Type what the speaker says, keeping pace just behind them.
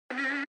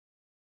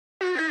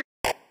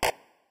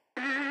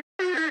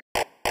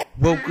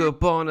Woke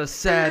up on a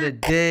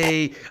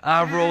Saturday,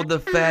 I rolled the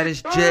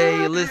fattest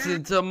J.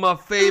 Listen to my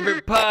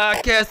favorite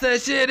podcast,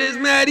 that shit is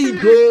Matty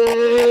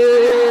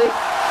Gray.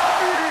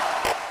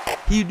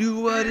 He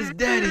do what his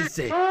daddy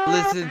say.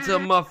 Listen to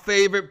my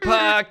favorite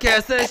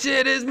podcast, that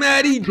shit is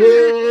Matty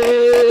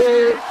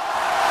Gray.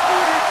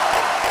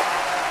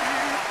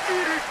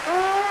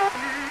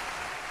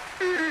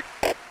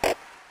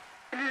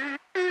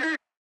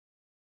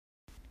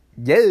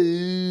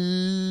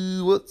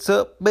 Yo, what's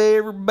up,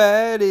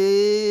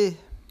 everybody?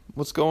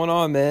 What's going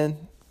on,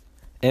 man?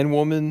 And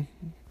woman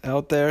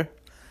out there.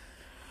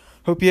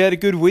 Hope you had a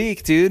good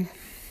week, dude.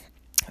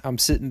 I'm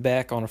sitting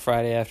back on a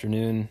Friday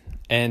afternoon,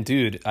 and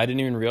dude, I didn't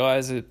even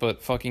realize it,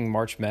 but fucking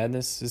March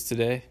Madness is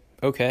today.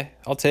 Okay,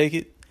 I'll take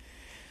it.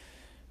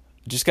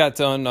 Just got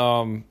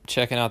done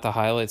checking out the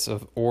highlights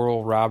of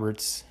Oral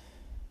Roberts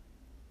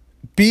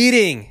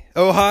beating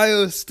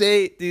Ohio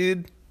State,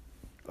 dude.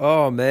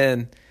 Oh,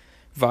 man.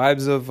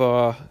 Vibes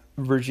of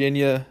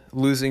Virginia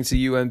losing to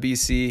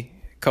UMBC a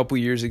couple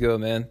years ago,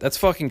 man. That's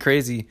fucking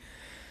crazy.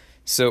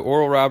 So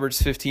Oral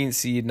Roberts, 15th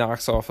seed,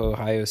 knocks off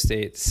Ohio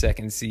State,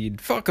 2nd seed.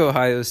 Fuck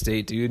Ohio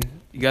State, dude.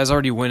 You guys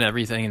already win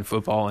everything in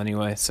football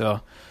anyway, so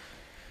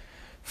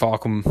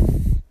fuck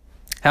them.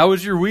 How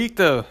was your week,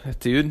 though,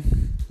 dude?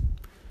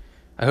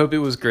 I hope it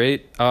was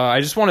great.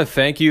 I just want to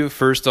thank you,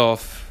 first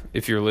off,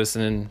 if you're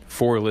listening,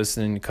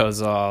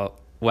 because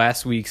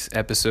last week's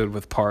episode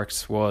with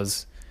Parks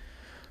was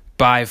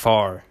by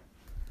far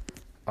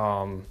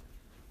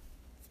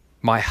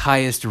my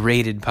highest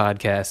rated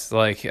podcast.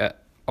 Like a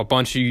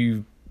bunch of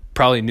you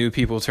probably new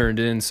people turned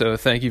in, so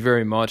thank you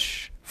very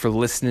much for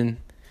listening.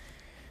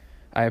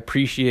 I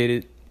appreciate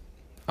it.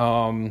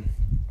 I'm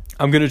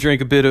gonna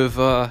drink a bit of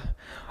a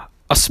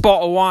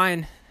spot of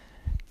wine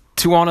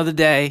to honor the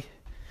day.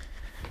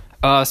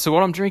 So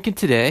what I'm drinking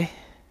today,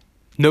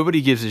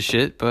 nobody gives a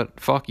shit, but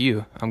fuck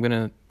you. I'm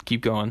gonna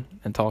keep going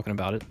and talking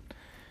about it.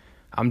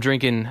 I'm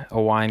drinking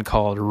a wine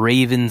called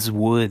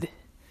Ravenswood.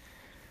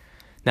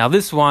 Now,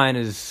 this wine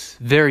is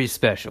very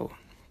special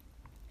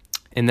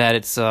in that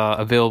it's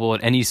available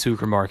at any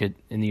supermarket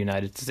in the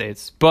United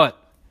States. But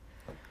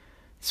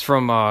it's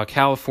from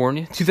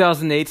California,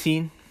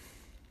 2018.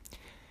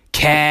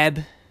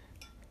 Cab,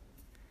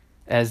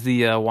 as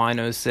the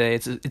winos say.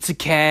 It's a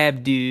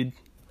cab, dude.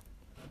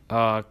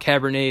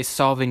 Cabernet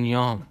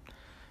Sauvignon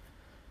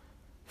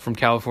from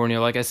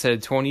California. Like I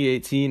said,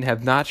 2018.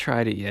 Have not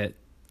tried it yet.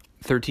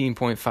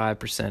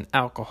 13.5%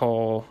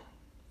 alcohol.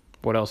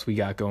 What else we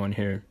got going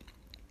here?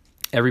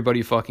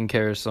 Everybody fucking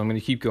cares, so I'm going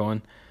to keep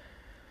going.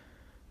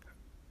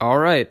 All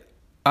right.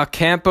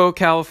 Acampo,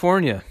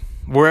 California.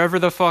 Wherever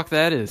the fuck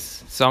that is.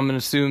 So I'm going to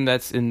assume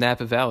that's in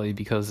Napa Valley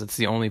because it's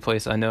the only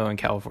place I know in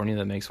California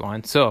that makes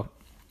wine. So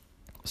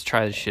let's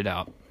try this shit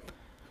out.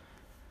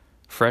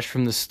 Fresh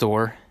from the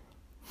store.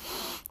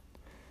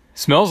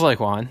 Smells like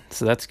wine,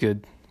 so that's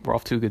good. We're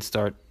off to a good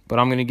start. But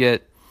I'm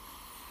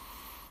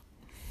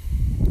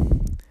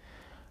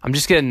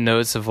just getting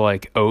notes of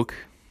like oak,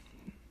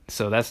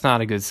 so that's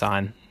not a good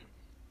sign.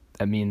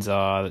 That means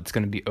it's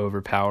going to be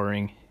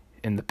overpowering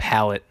in the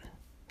palate.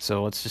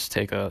 So let's just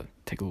take a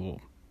little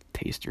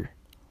taster.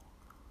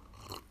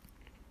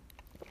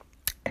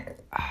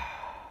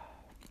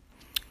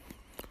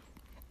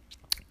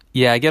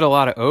 Yeah, I get a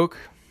lot of oak.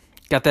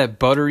 Got that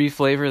buttery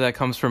flavor that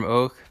comes from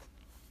oak,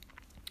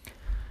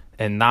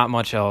 and not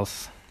much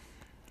else.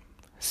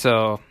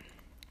 So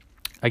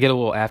I get a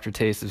little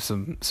aftertaste of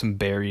some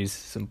berries,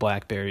 some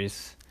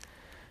blackberries,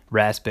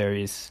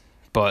 raspberries.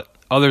 But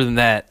other than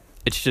that,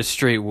 it's just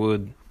straight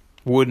wood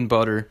and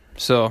butter.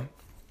 So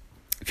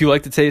if you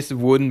like the taste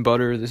of wood and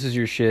butter, this is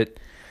your shit.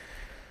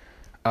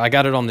 I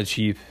got it on the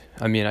cheap.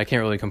 I mean, I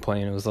can't really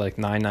complain. It was like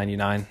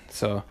 $9.99,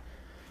 so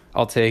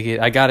I'll take it.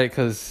 I got it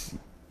because,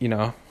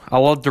 I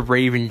love the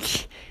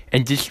Ravens.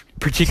 And this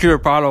particular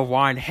bottle of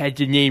wine had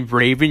the name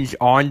Ravens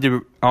on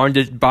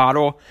the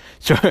bottle,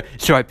 so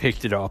I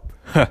picked it up.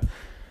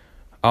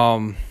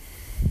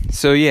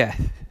 So yeah,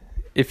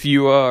 if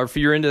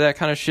you're into that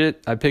kind of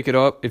shit, I pick it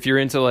up. If you're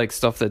into like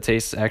stuff that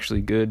tastes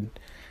actually good,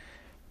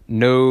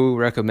 no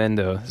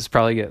recommendo. This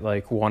probably get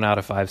like 1 out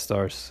of 5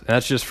 stars, and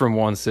that's just from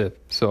one sip.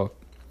 So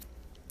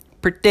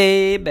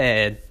pretty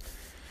bad.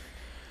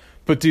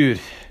 But dude,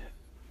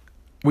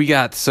 we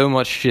got so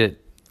much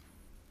shit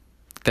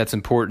that's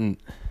important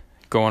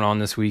going on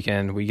this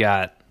weekend. We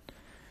got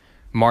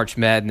March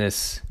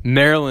Madness,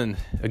 Maryland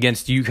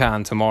against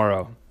UConn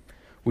tomorrow.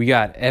 We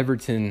got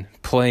Everton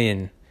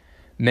playing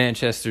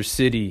Manchester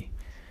City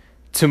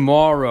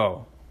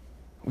tomorrow.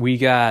 We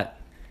got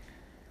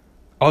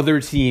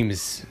other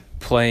teams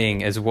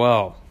playing as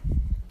well.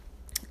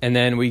 And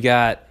then we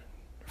got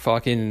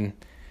fucking,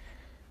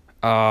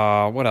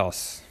 what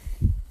else?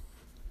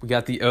 We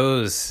got the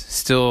O's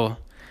still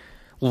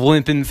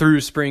limping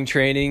through spring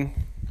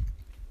training.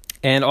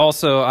 And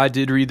also, I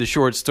did read the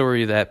short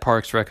story that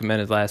Parks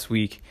recommended last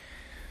week.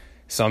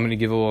 So I'm going to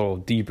give a little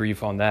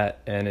debrief on that.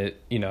 And it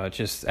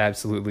just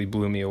absolutely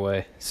blew me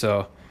away.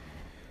 So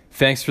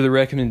thanks for the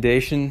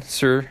recommendation,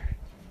 sir.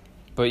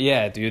 But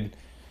yeah, dude,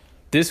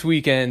 this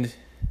weekend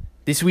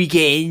this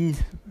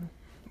weekend,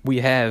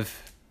 we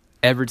have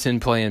Everton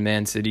playing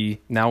Man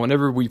City. Now,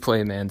 whenever we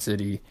play Man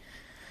City,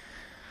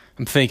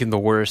 I'm thinking the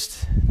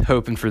worst,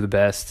 hoping for the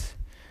best.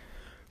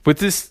 But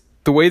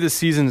the way the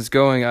season is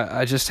going,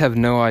 I just have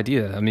no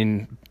idea. I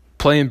mean,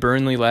 playing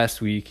Burnley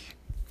last week,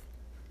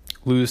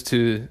 lose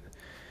to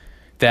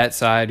that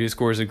side who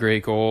scores a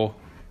great goal.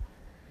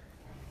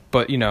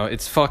 But,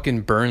 it's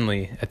fucking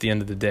Burnley at the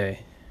end of the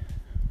day.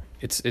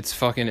 It's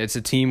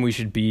a team we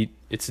should beat.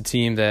 It's a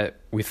team that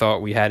we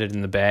thought we had it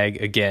in the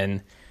bag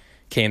again,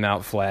 came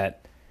out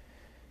flat.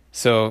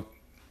 So,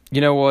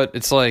 you know what?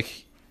 It's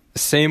like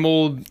same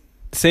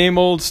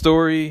old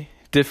story,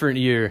 different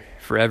year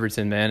for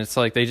Everton, man. It's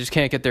like they just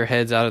can't get their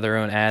heads out of their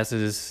own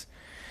asses.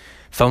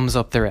 Thumbs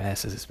up their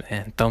asses,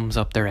 man. Thumbs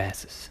up their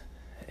asses.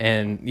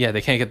 And yeah,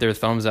 they can't get their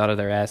thumbs out of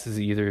their asses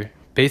either.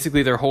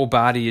 Basically, their whole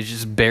body is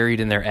just buried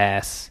in their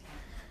ass,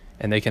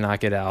 and they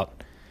cannot get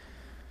out.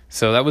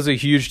 So that was a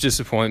huge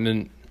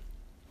disappointment.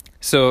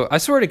 So I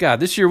swear to God,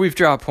 this year we've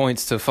dropped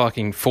points to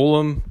fucking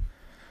Fulham,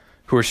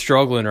 who are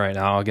struggling right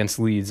now against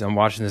Leeds. I'm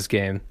watching this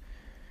game.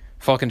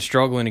 Fucking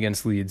struggling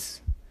against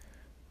Leeds.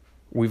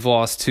 We've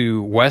lost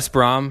to West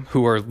Brom,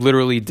 who are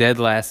literally dead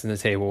last in the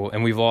table.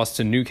 And we've lost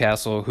to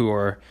Newcastle, who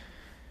are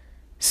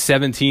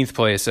 17th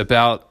place,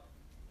 about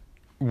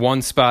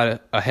one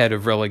spot ahead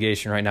of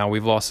relegation right now.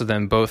 We've lost to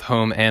them both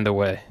home and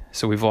away.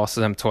 So we've lost to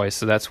them twice.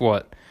 So that's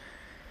what?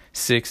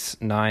 6,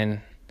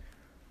 9,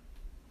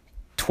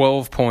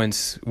 12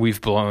 points we've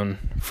blown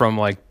from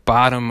like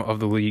bottom of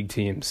the league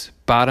teams.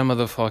 Bottom of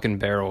the fucking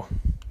barrel.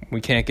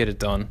 We can't get it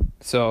done.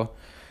 So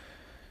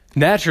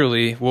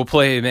naturally, we'll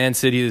play Man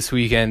City this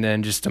weekend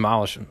and just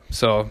demolish them.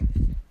 So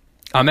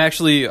I'm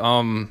actually,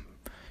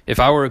 if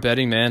I were a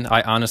betting man,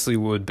 I honestly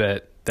would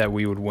bet that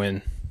we would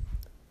win.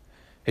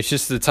 It's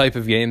just the type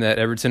of game that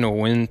Everton will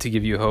win to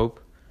give you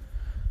hope.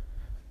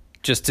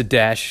 Just to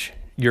dash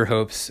your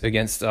hopes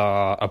against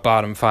a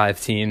bottom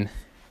 5 team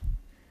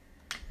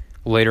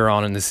later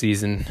on in the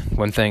season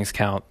when things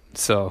count.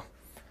 So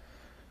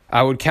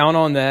I would count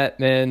on that,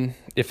 man.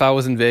 If I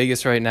was in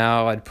Vegas right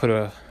now, I'd put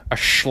a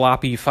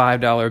sloppy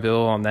 $5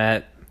 bill on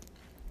that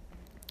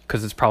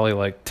because it's probably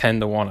like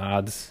 10-1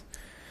 odds.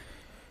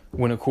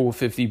 Win a cool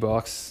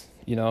 $50,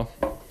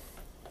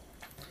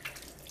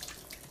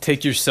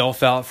 Take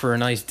yourself out for a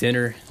nice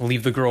dinner.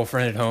 Leave the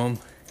girlfriend at home.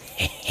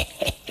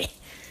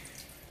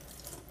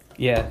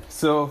 Yeah,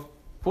 so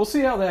we'll see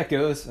how that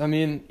goes. I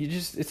mean,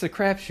 it's a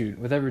crapshoot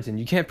with Everton.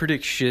 You can't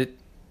predict shit.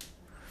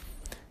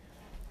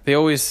 They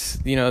always,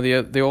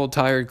 the old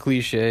tired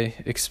cliche,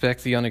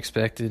 expect the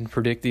unexpected,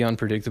 predict the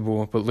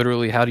unpredictable. But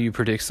literally, how do you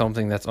predict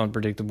something that's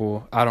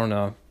unpredictable? I don't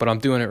know, but I'm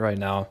doing it right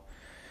now.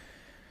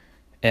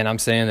 And I'm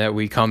saying that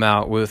we come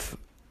out with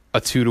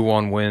a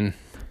 2-1 win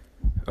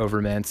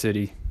over Man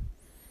City.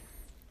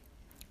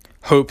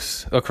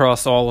 Hopes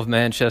across all of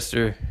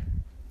Manchester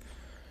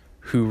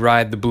who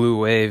ride the blue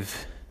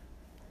wave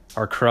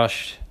are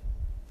crushed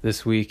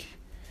this week.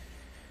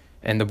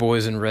 And the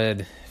boys in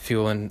red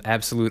feel an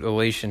absolute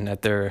elation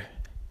at their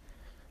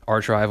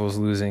arch rivals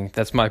losing.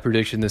 That's my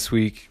prediction this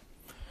week.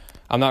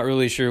 I'm not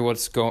really sure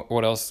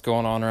what else is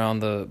going on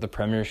around the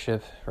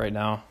Premiership right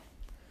now.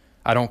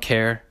 I don't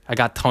care. I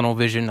got tunnel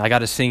vision. I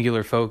got a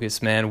singular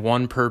focus, man.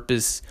 One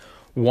purpose,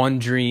 one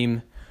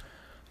dream,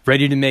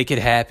 ready to make it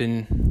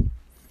happen.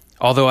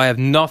 Although I have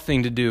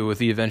nothing to do with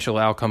the eventual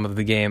outcome of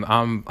the game,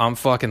 I'm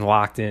fucking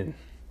locked in.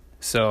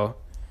 So,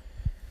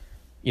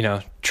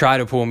 try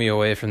to pull me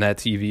away from that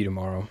TV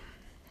tomorrow.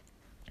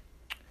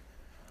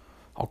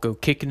 I'll go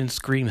kicking and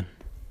screaming.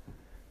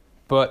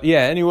 But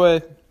yeah,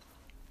 anyway,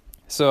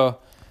 so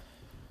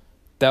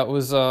that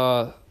was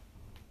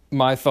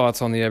my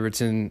thoughts on the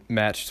Everton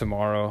match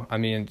tomorrow. I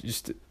mean,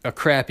 just a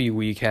crappy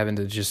week having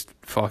to just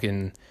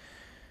fucking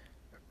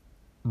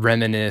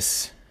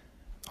reminisce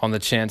on the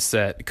chance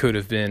that could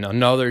have been,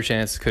 another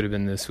chance could have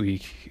been this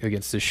week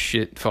against this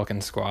shit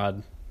fucking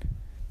squad.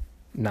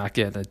 Not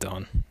getting it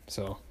done.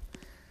 So,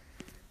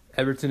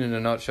 Everton in a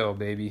nutshell,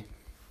 baby.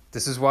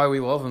 This is why we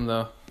love them,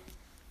 though.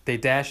 They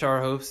dash our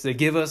hopes. They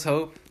give us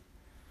hope.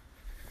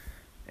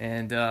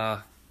 And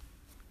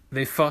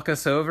they fuck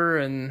us over,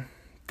 and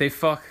they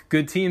fuck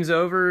good teams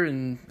over,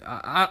 and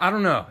I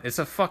don't know. It's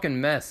a fucking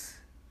mess.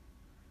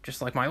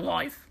 Just like my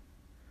life.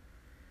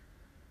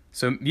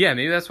 So, yeah,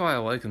 maybe that's why I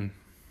like them.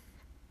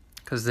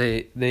 Because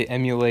they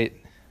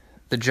emulate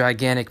the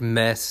gigantic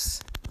mess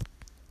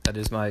that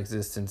is my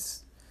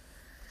existence.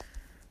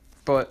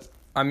 But,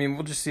 I mean,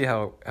 we'll just see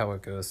how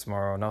it goes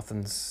tomorrow.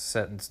 Nothing's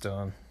set in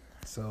stone.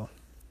 So,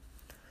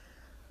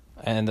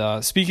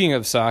 and speaking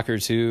of soccer,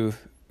 too,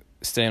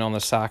 staying on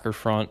the soccer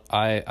front,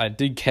 I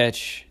did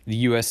catch the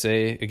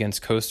USA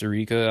against Costa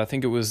Rica. I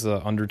think it was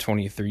the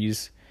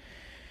under-23s.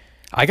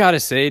 I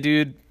gotta say,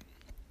 dude,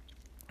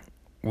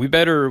 we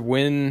better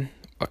win,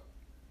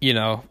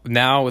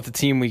 now with the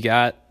team we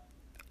got,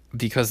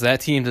 because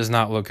that team does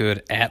not look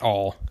good at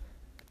all.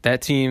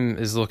 That team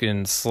is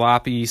looking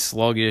sloppy,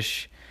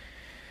 sluggish,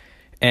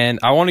 and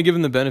I want to give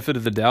them the benefit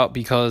of the doubt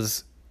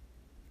because,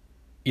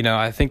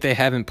 I think they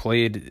haven't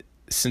played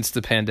since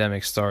the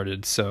pandemic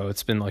started, so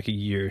it's been like a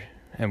year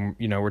And,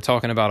 you know, we're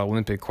talking about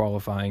Olympic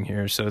qualifying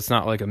here, so it's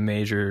not like a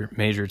major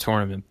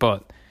tournament,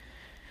 but,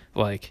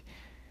 like,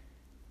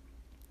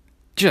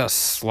 just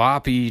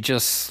sloppy,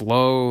 just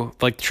slow,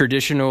 like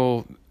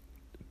traditional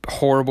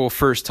horrible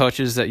first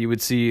touches that you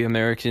would see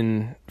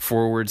American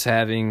forwards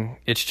having.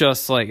 It's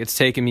just like, it's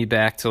taken me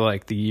back to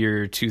like the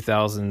year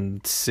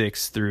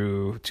 2006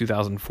 through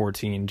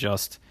 2014,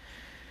 just,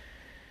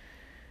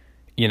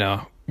 you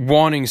know,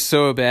 wanting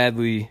so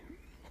badly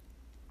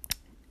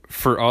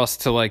for us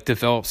to like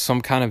develop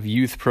some kind of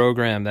youth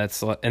program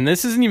that's like, and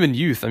this isn't even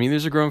youth. I mean,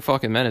 these are grown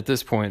fucking men at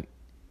this point.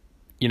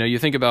 You know, you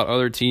think about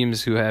other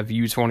teams who have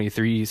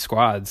U23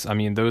 squads. I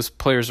mean, those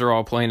players are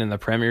all playing in the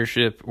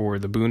Premiership or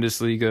the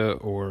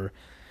Bundesliga or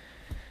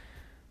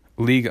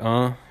Ligue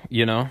 1,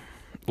 you know?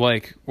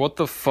 Like, what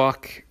the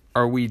fuck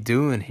are we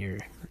doing here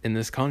in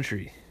this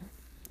country?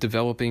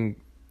 Developing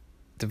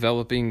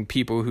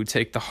people who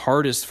take the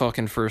hardest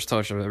fucking first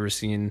touch I've ever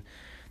seen.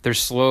 They're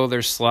slow,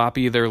 they're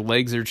sloppy, their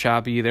legs are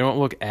choppy, they don't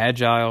look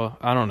agile.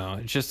 I don't know.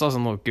 It just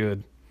doesn't look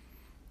good.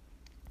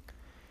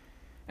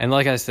 And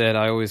like I said,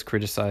 I always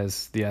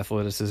criticize the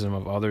athleticism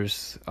of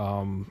others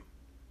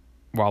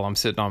while I'm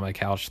sitting on my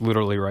couch,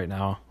 literally right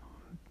now,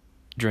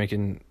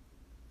 drinking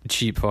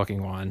cheap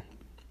fucking wine.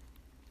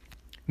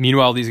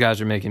 Meanwhile, these guys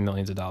are making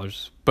millions of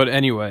dollars. But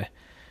anyway,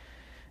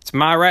 it's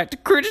my right to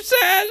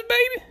criticize,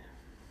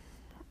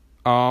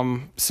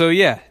 baby. So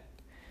yeah,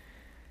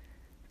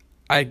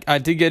 I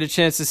did get a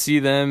chance to see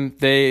them.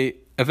 They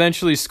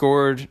eventually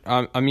scored.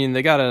 I mean,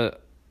 they got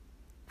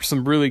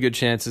some really good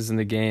chances in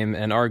the game,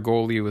 and our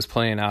goalie was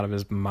playing out of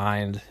his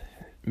mind,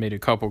 made a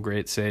couple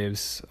great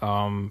saves.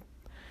 And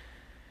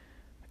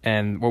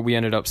what we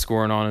ended up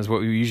scoring on is what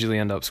we usually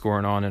end up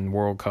scoring on in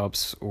World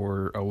Cups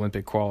or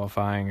Olympic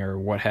qualifying or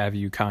what have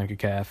you,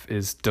 CONCACAF,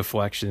 is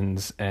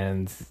deflections.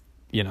 And,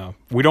 you know,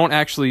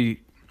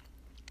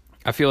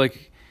 I feel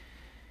like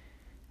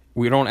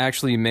we don't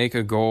actually make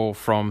a goal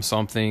from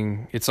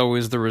something. It's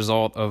always the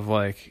result of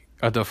like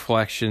a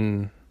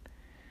deflection,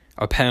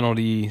 a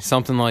penalty,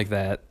 something like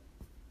that.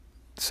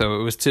 So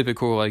it was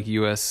typical like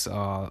U.S.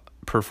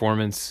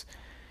 performance.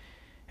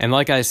 And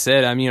like I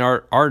said, I mean,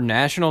 our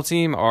national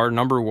team, our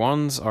number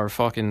ones, our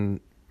fucking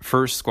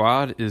first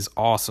squad is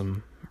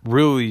awesome.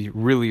 Really,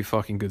 really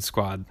fucking good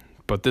squad.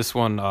 But this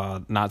one,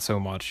 not so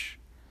much.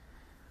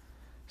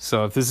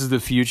 So if this is the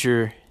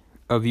future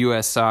of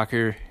U.S.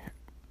 soccer,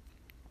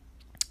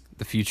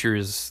 the future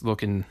is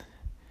looking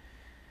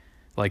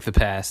like the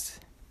past.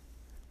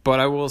 But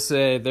I will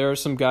say there are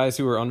some guys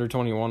who are under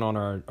 21 on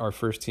our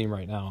first team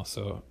right now,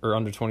 or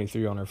under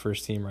 23 on our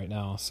first team right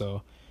now.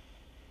 So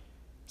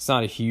it's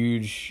not a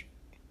huge.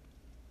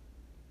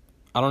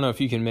 I don't know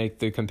if you can make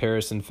the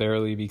comparison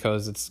fairly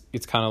because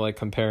it's kind of like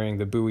comparing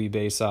the Bowie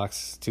Bay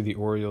Sox to the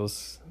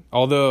Orioles.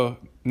 Although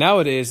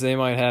nowadays they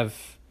might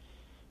have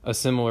a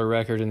similar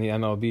record in the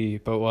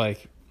MLB, but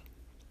like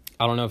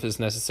I don't know if it's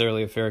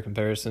necessarily a fair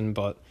comparison.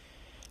 But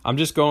I'm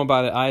just going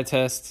by the eye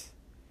test.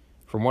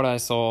 From what I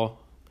saw,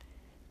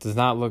 does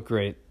not look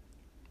great.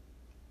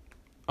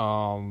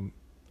 And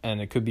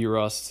it could be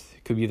rust.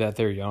 It could be that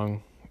they're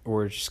young,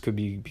 or it just could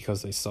be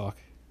because they suck.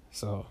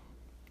 So,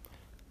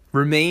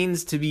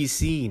 remains to be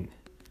seen.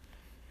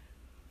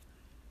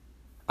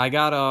 I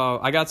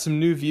got some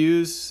new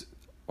views.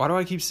 Why do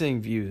I keep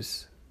saying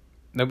views?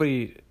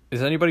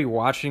 Is anybody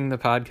watching the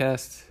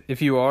podcast?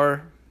 If you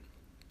are,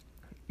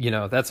 you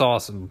know, that's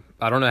awesome.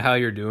 I don't know how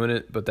you're doing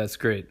it, but that's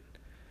great.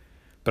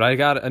 But I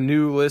got a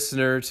new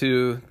listener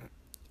to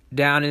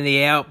down in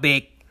the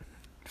outback,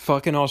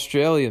 fucking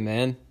Australia,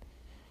 man.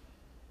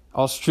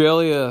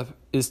 Australia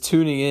is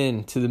tuning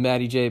in to the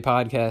Matty J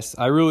podcast.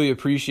 I really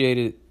appreciate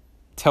it.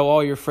 Tell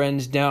all your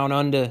friends down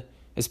under,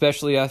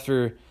 especially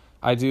after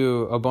I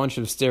do a bunch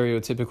of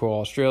stereotypical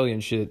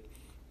Australian shit.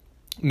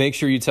 Make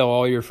sure you tell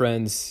all your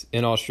friends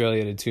in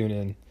Australia to tune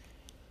in.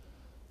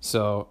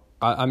 So,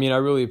 I mean, I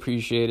really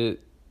appreciate it.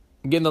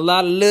 I'm getting a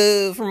lot of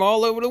love from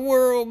all over the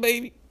world,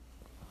 baby.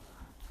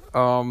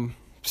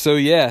 So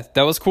yeah,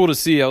 that was cool to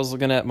see. I was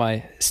looking at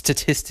my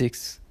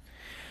statistics,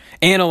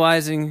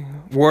 analyzing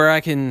where I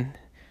can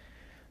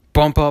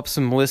bump up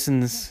some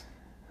listens,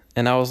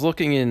 and I was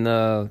looking in,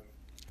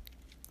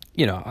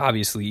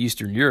 obviously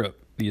Eastern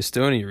Europe, the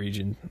Estonia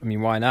region. I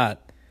mean, why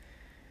not?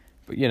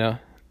 But, you know,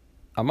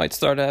 I might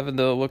start having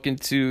to look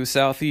into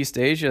Southeast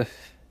Asia,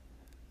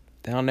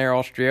 down there,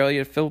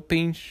 Australia,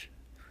 Philippines.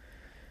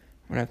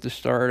 I'm going to have to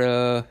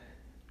start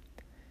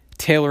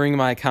tailoring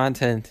my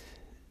content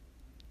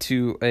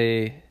to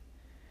a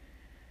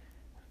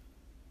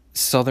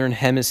Southern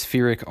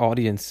Hemispheric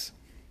audience.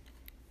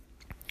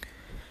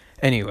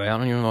 Anyway, I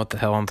don't even know what the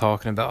hell I'm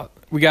talking about.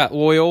 We got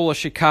Loyola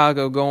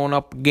Chicago going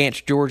up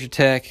against Georgia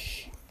Tech.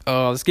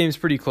 This game's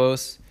pretty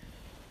close.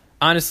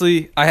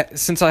 Honestly,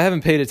 since I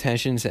haven't paid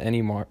attention to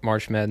any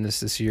March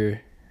Madness this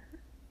year,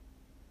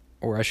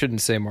 or I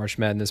shouldn't say March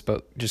Madness,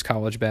 but just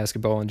college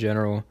basketball in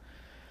general,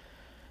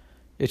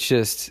 it's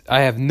just,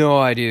 I have no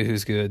idea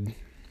who's good.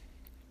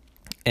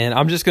 And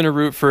I'm just going to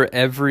root for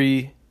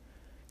every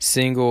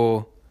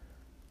single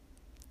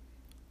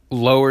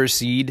lower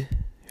seed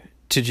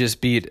to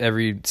just beat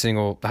every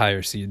single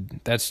higher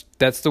seed. That's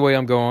the way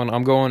I'm going.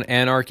 I'm going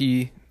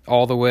anarchy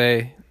all the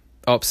way,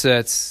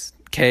 upsets,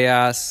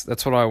 chaos.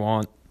 That's what I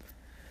want.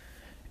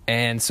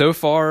 And so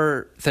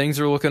far, things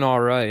are looking all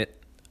right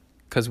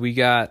because we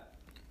got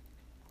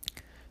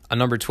a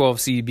number 12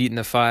 seed beating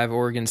a 5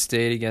 Oregon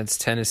State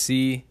against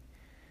Tennessee.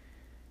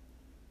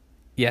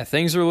 Yeah,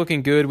 things are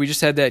looking good. We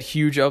just had that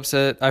huge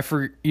upset. I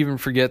even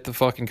forget the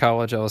fucking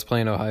college I was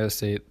playing, Ohio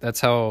State. That's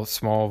how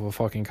small of a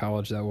fucking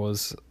college that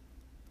was.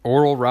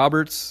 Oral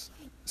Roberts,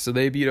 so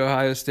they beat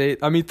Ohio State.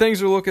 I mean,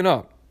 things are looking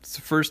up. It's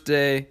the first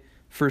day,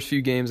 first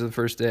few games of the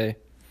first day,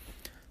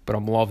 but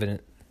I'm loving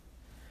it.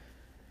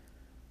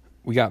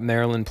 We got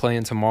Maryland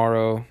playing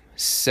tomorrow,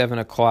 7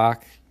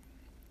 o'clock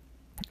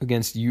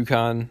against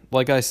UConn.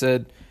 Like I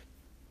said,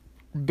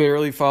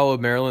 barely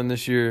followed Maryland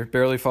this year,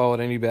 barely followed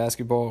any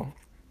basketball.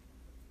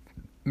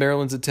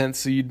 Maryland's a 10th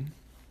seed,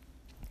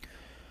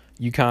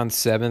 UConn's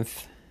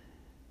 7th,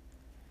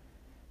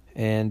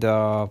 and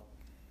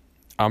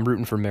I'm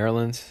rooting for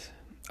Maryland,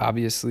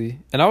 obviously.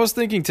 And I was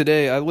thinking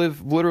today, I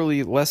live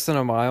literally less than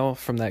a mile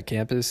from that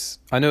campus.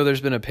 I know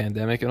there's been a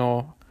pandemic and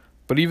all,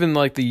 but even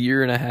like the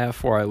year and a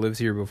half where I lived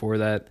here before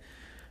that,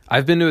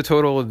 I've been to a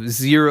total of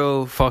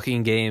 0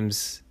 fucking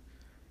games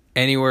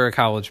anywhere at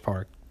College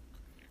Park.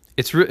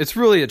 It's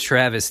really a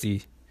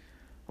travesty.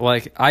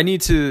 Like, I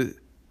need to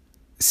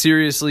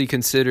seriously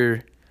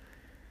consider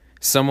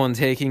someone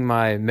taking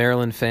my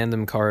Maryland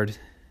fandom card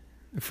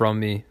from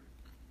me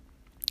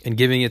and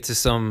giving it to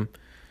some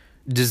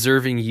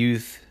deserving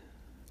youth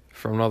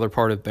from another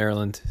part of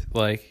Maryland.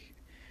 Like,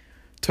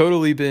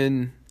 totally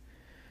been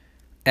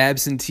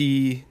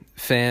absentee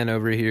fan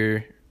over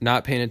here,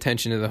 not paying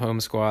attention to the home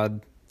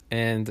squad,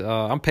 and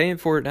I'm paying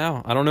for it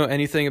now. I don't know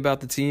anything about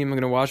the team. I'm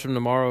going to watch them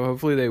tomorrow.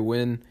 Hopefully they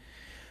win.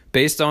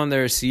 Based on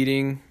their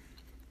seeding,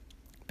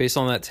 based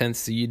on that 10th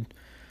seed,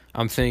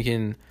 I'm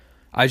thinking,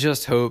 I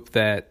just hope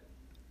that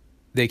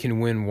they can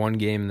win one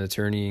game in the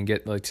tourney and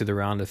get like to the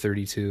round of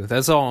 32.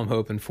 That's all I'm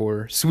hoping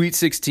for. Sweet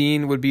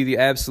 16 would be the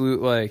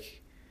absolute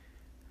like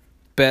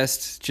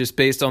best, just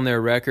based on their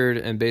record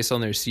and based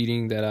on their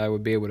seeding, that I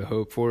would be able to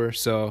hope for.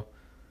 So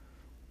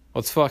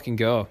let's fucking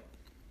go.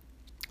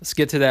 Let's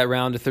get to that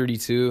round of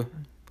 32.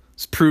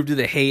 Let's prove to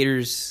the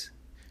haters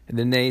and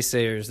the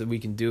naysayers that we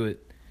can do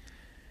it.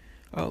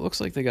 Oh, it looks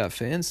like they got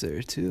fans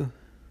there too.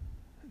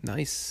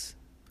 Nice.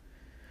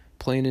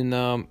 Playing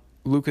in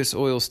Lucas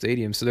Oil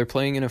Stadium. So they're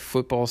playing in a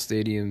football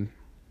stadium.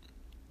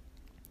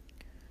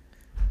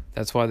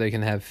 That's why they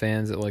can have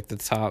fans at like the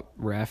top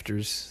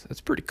rafters.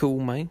 That's pretty cool,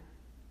 man.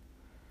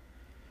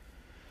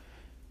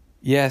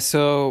 Yeah,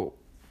 so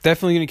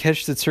definitely going to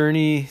catch the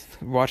tourney,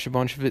 watch a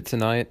bunch of it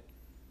tonight.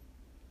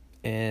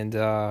 And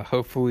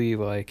hopefully,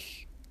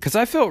 like, because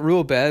I felt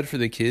real bad for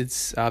the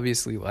kids,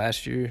 obviously,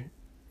 last year.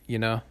 You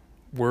know,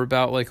 we're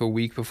about like a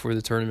week before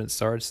the tournament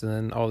starts, and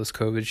then all this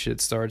COVID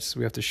shit starts.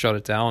 We have to shut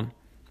it down.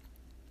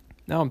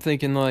 Now I'm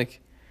thinking,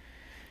 like,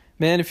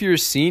 man, if you're a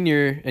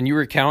senior and you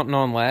were counting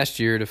on last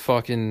year to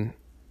fucking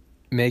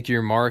make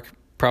your mark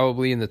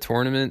probably in the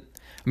tournament.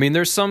 I mean,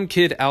 there's some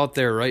kid out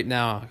there right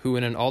now who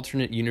in an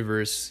alternate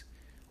universe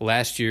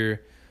last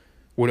year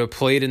would have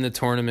played in the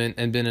tournament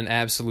and been an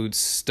absolute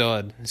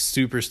stud,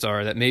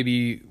 superstar that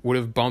maybe would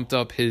have bumped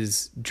up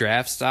his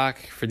draft stock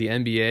for the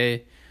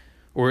NBA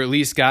or at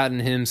least gotten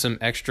him some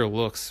extra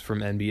looks from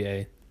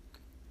NBA.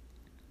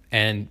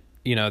 And,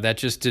 you know, that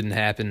just didn't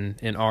happen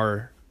in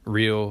our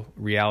real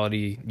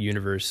reality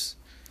universe.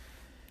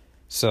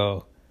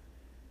 So,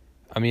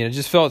 I mean, I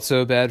just felt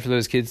so bad for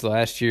those kids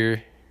last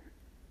year.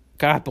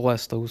 God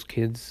bless those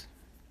kids.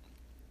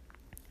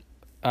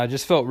 I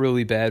just felt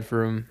really bad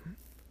for them.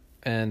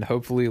 And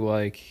hopefully,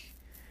 like,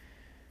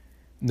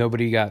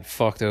 nobody got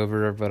fucked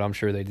over, but I'm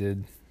sure they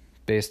did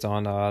based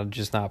on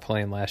just not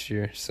playing last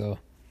year. So,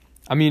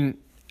 I mean,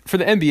 for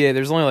the NBA,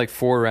 there's only like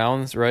 4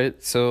 rounds,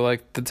 right? So,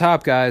 like, the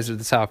top guys are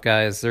the top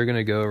guys. They're going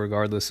to go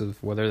regardless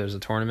of whether there's a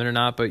tournament or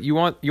not. But you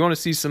want to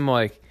see some,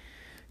 like,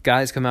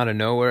 guys come out of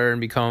nowhere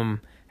and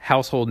become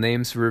household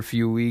names for a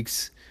few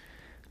weeks,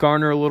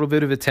 garner a little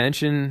bit of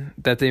attention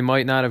that they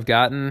might not have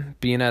gotten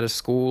being at a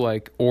school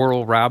like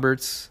Oral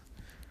Roberts.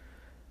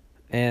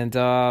 And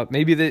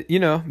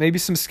maybe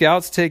some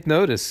scouts take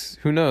notice.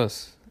 Who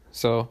knows?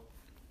 So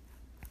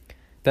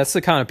that's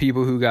the kind of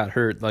people who got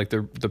hurt, like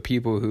the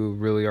people who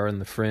really are in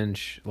the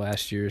fringe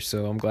last year.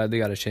 So I'm glad they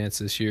got a chance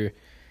this year,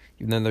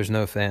 even though there's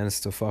no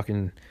fans to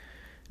fucking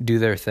do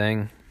their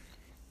thing.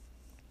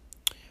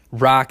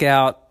 Rock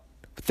out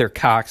with their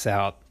cocks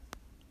out.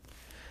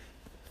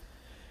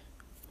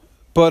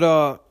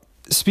 But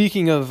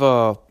speaking of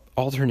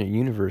alternate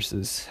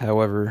universes,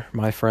 however,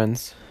 my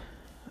friends,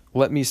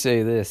 let me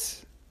say this.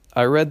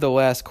 I read the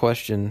last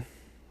question,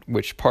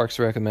 which Parks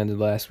recommended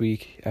last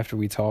week after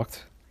we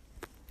talked.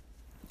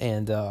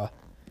 And let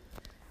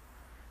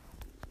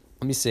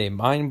me say,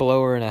 mind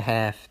blower and a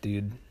half,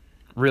 dude.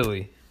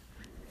 Really.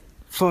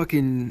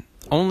 Fucking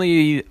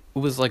only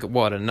was like,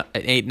 what, an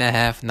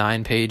 8.5,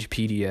 9-page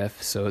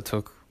PDF. So it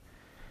took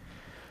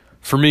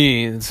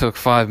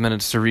 5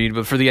 minutes to read.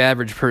 But for the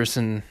average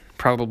person,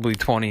 probably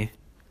 20.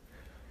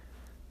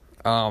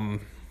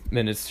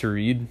 minutes to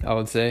read, I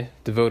would say.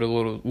 Devote a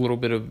little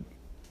bit of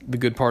the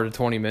good part of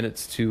 20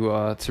 minutes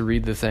to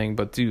read the thing.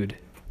 But dude,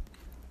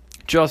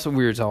 just what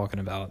we were talking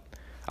about.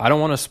 I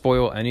don't want to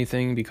spoil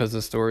anything because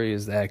the story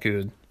is that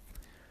good.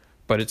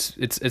 But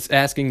it's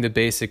asking the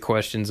basic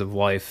questions of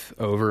life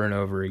over and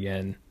over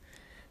again,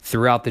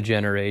 throughout the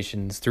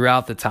generations,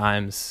 throughout the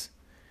times.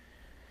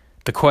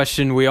 The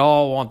question we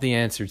all want the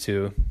answer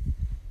to: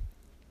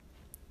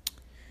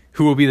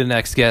 who will be the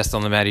next guest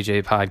on the Matty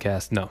J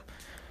podcast? No.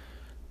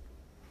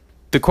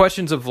 The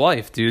questions of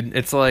life, dude.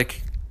 It's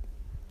like,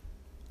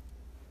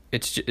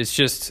 it's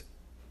just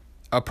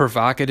a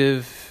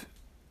provocative.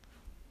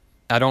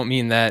 I don't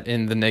mean that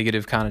in the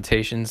negative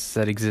connotations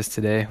that exist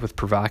today with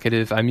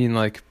provocative. I mean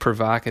like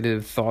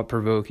provocative,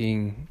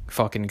 thought-provoking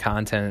fucking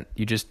content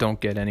you just don't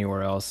get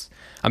anywhere else.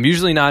 I'm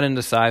usually not into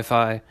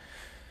sci-fi,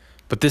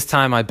 but this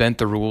time I bent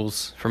the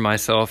rules for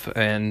myself.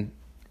 And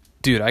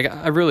dude,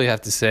 I really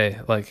have to say,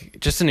 like,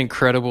 just an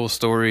incredible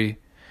story.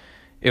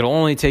 It'll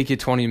only take you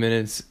 20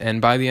 minutes, and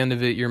by the end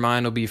of it, your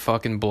mind will be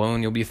fucking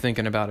blown. You'll be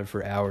thinking about it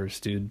for hours,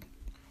 dude.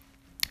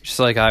 Just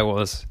like I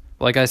was.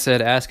 Like I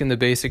said, asking the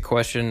basic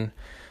question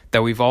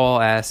that we've all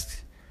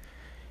asked,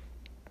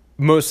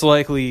 most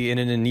likely in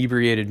an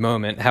inebriated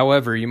moment.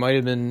 However, you might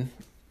have been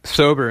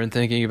sober and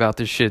thinking about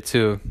this shit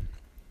too.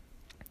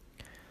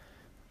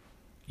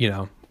 You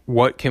know,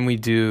 what can we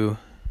do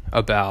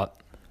about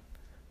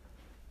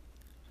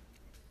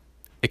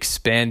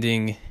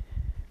expanding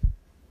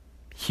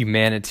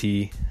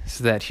humanity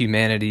so that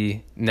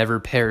humanity never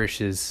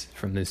perishes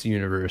from this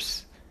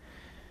universe?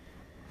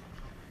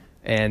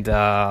 And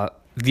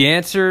the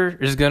answer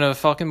is going to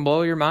fucking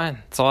blow your mind.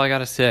 That's all I got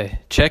to say.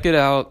 Check it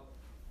out.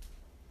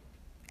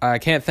 I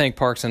can't thank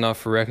Parks enough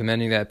for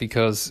recommending that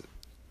because,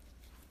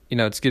 you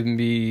know, it's given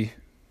me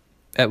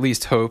at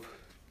least hope.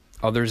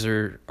 Others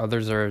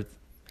are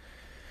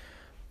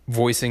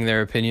voicing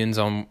their opinions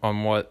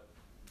on what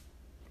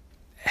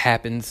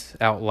happens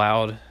out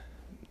loud,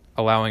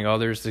 allowing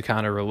others to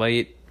kind of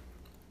relate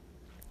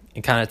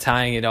and kind of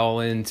tying it all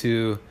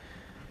into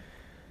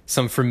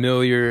some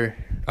familiar,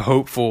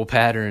 hopeful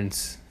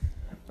patterns.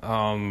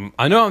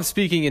 I know I'm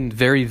speaking in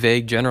very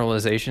vague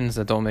generalizations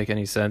that don't make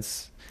any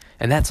sense,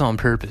 and that's on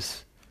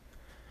purpose.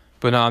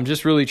 But no, I'm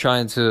just really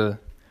trying to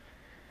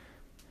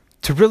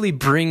really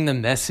bring the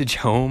message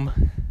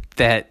home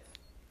that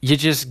you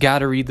just got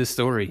to read the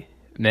story,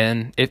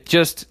 man. It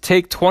just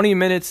take 20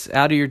 minutes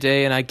out of your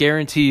day, and I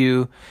guarantee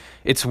you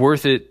it's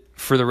worth it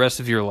for the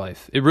rest of your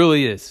life. It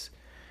really is.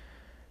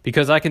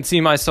 Because I can see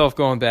myself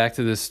going back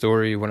to this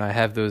story when I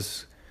have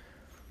those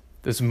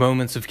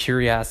moments of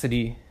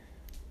curiosity.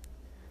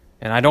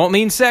 And I don't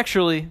mean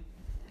sexually.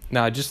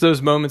 No, just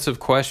those moments of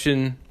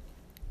question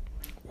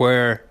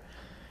where,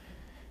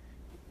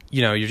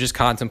 you know, you're just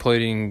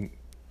contemplating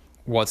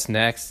what's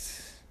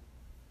next.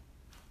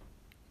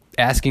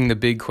 Asking the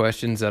big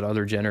questions that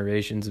other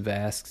generations have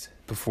asked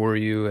before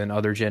you and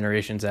other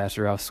generations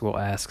after us will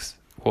ask.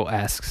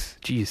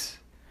 Jeez.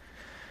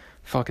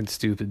 Fucking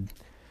stupid.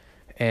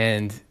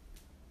 And,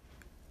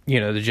 you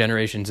know, the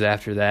generations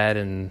after that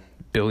and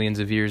billions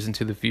of years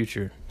into the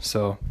future.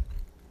 So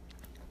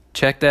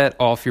check that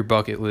off your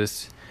bucket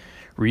list.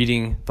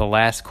 Reading The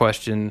Last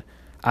Question,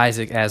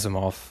 Isaac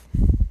Asimov.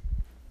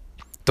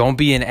 Don't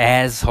be an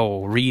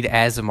asshole. Read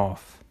Asimov.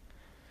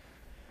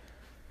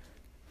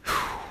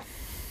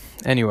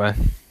 Anyway,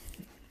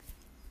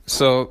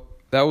 so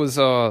that was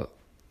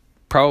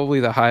probably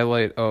the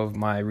highlight of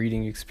my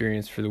reading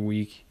experience for the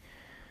week.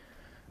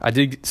 I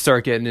did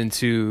start getting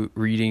into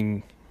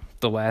reading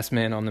The Last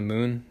Man on the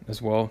Moon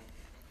as well.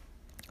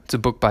 It's a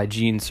book by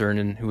Gene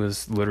Cernan, who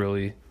was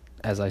literally,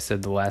 as I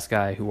said, the last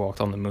guy who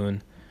walked on the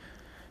moon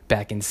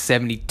back in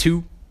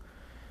 1972.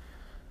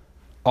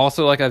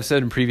 Also, like I've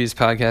said in previous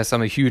podcasts,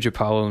 I'm a huge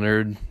Apollo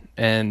nerd.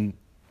 And,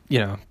 you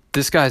know,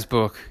 this guy's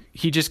book,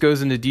 he just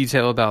goes into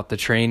detail about the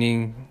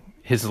training,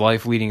 his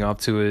life leading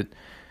up to it,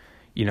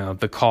 you know,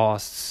 the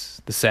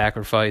costs, the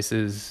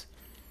sacrifices,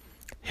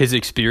 his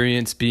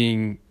experience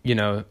being, you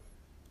know,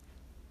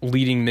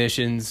 leading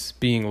missions,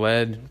 being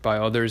led by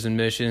others in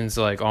missions,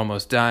 like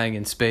almost dying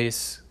in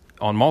space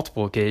on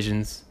multiple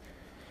occasions.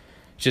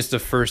 Just a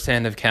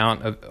first-hand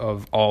account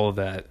of all of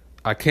that.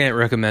 I can't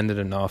recommend it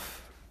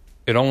enough.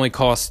 It only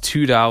costs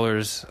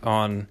 $2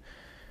 on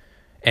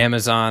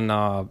Amazon,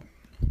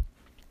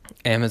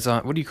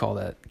 what do you call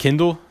that?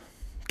 Kindle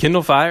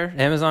Fire?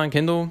 Amazon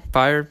Kindle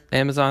Fire?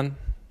 Amazon?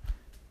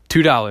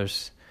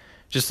 $2.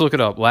 Just look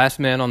it up. Last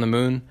Man on the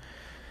Moon.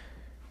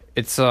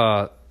 It's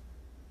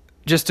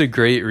just a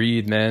great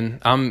read, man.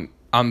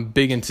 I'm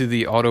big into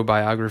the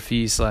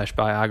autobiography /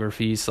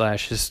 biography /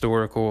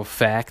 historical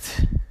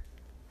fact,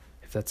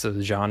 if that's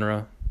a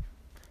genre.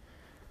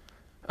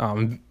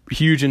 I'm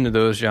huge into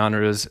those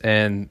genres,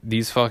 and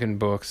these fucking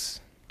books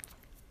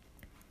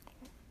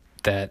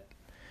that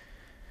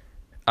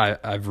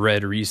I've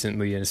read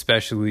recently, and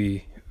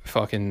especially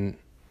fucking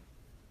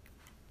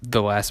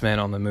The Last Man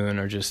on the Moon,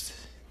 are just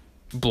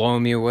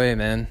blowing me away,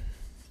 man.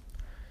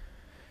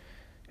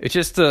 It's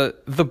just the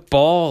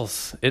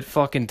balls it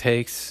fucking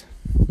takes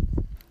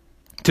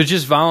to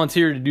just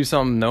volunteer to do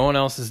something no one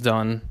else has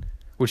done,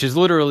 which is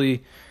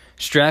literally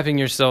strapping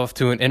yourself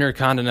to an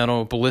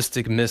intercontinental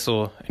ballistic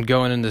missile and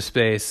going into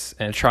space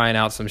and trying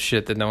out some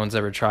shit that no one's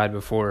ever tried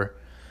before.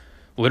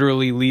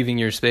 Literally leaving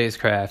your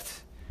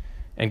spacecraft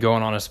and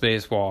going on a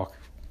spacewalk.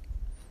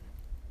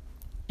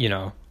 You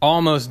know,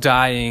 almost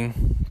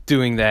dying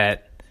doing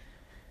that.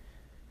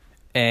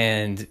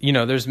 And, you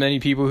know, there's many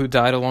people who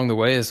died along the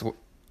way as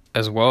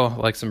well,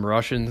 like some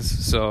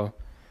Russians. So,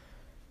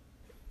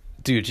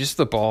 dude, just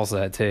the balls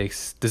that it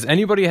takes. Does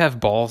anybody have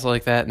balls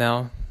like that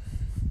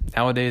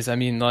nowadays? I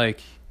mean,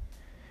 like,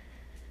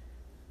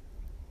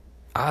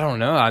 I don't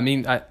know. I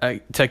mean,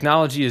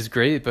 technology is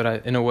great,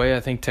 but in a way, I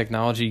think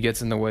technology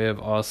gets in the way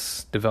of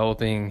us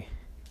developing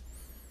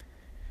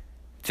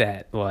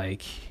that,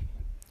 like,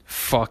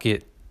 fuck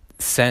it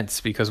sense,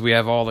 because we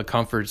have all the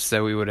comforts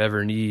that we would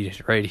ever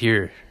need right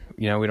here.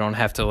 You know, we don't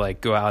have to,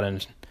 like, go out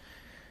and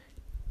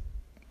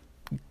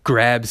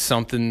grab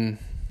something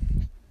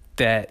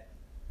that,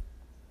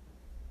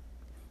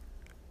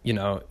 you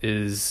know,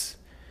 is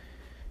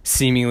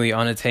seemingly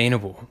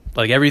unattainable.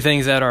 Like,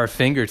 everything's at our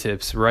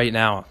fingertips right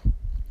now.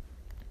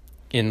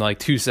 In like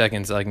 2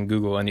 seconds, I can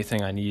Google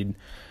anything I need.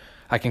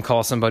 I can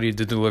call somebody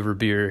to deliver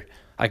beer.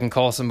 I can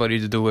call somebody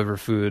to deliver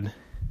food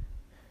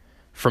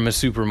from a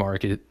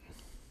supermarket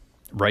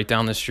right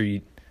down the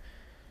street.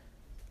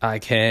 I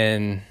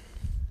can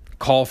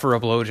call for a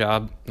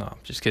blowjob. No, I'm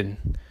just kidding.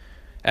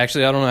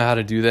 Actually, I don't know how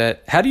to do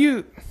that. How do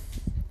you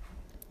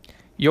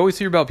always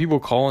hear about people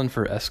calling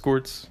for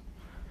escorts?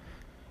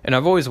 And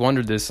I've always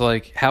wondered this,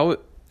 like, how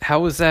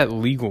is that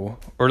legal?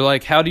 Or,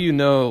 like, how do you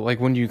know,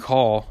 like, when you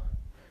call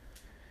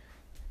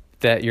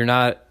that you're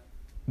not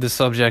the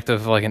subject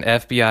of, like, an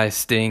FBI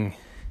sting?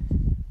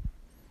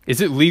 Is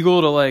it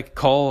legal to, like,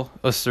 call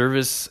a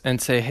service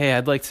and say, hey,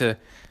 I'd like to,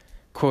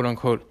 quote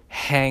unquote,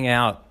 hang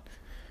out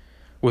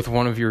with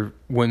one of your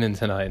women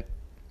tonight?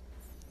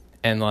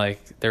 And,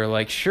 like, they're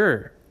like,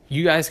 sure,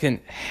 you guys can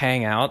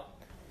hang out.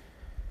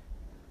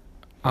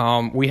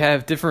 We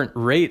have different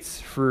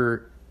rates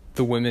for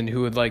the women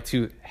who would like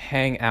to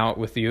hang out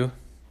with you,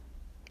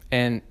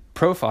 and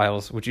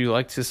profiles. Would you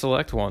like to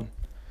select one?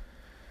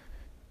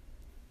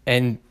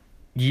 And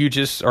you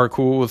just are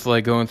cool with,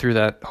 like, going through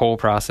that whole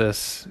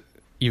process,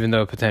 even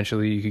though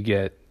potentially you could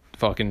get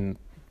fucking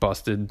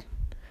busted.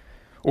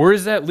 Or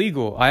is that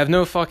legal? I have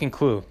no fucking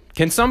clue.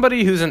 Can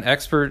somebody who's an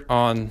expert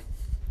on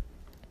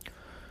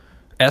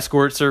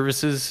escort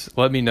services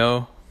let me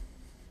know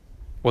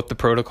what the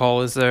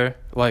protocol is there?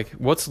 Like,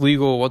 what's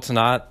legal, what's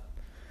not?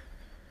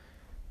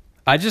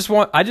 I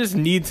just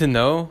need to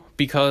know,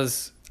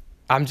 because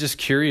I'm just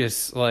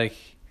curious, like,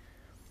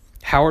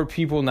 how are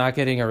people not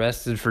getting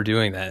arrested for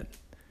doing that?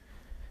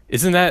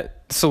 Isn't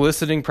that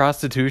soliciting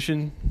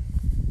prostitution?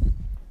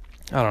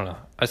 I don't know.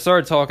 I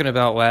started talking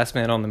about Last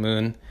Man on the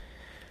Moon.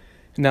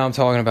 Now I'm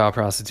talking about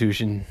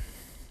prostitution.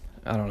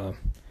 I don't know.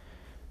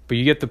 But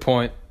you get the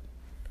point.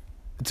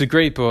 It's a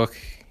great book.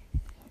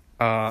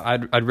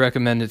 I'd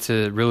recommend it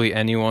to really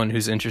anyone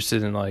who's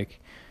interested in, like,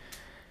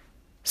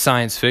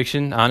 science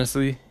fiction,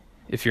 honestly.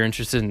 If you're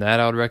interested in that,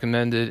 I would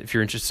recommend it. If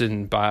you're interested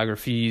in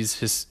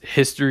biographies,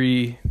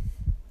 history,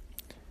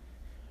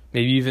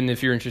 maybe even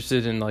if you're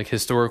interested in, like,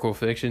 historical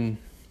fiction,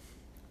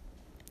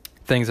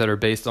 things that are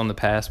based on the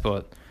past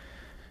but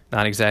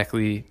not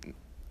exactly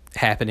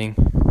happening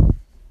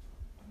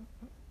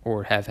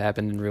or have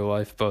happened in real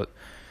life. But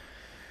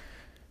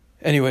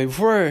anyway,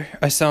 before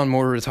I sound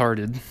more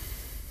retarded,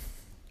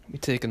 let me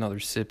take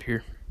another sip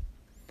here.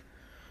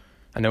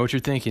 I know what you're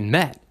thinking.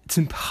 Matt, it's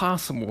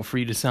impossible for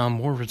you to sound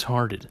more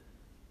retarded.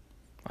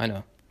 I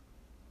know.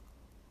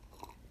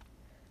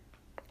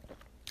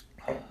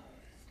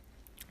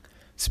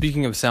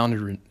 Speaking of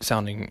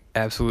sounding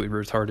absolutely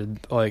retarded,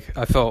 like,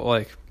 I felt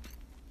like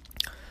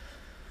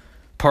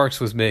Parks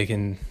was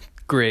making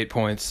great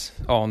points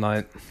all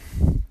night.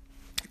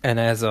 And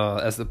as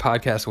the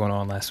podcast went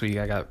on last week,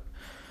 I got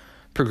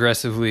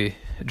progressively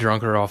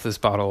drunker off this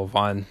bottle of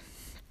wine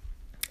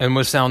and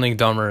was sounding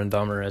dumber and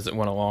dumber as it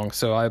went along.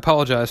 So I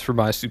apologize for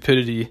my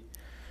stupidity,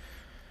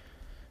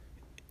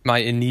 my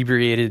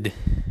inebriated,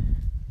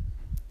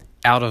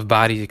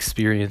 out-of-body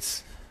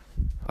experience.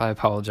 I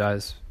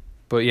apologize.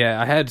 But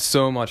yeah, I had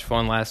so much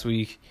fun last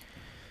week.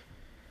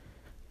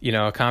 You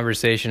know, a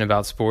conversation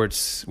about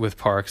sports with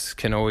Parks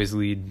can always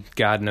lead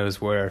God knows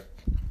where,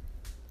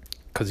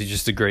 because he's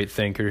just a great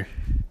thinker.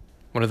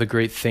 One of the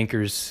great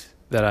thinkers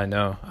that I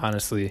know,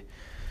 honestly.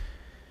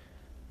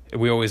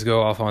 We always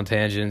go off on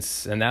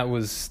tangents, and that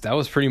was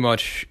pretty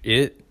much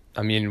it.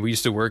 I mean, we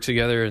used to work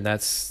together, and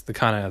that's the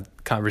kind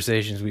of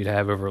conversations we'd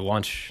have over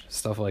lunch,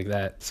 stuff like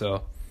that.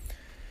 So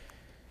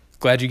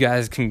glad you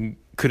guys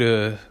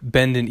could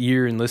bend an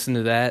ear and listen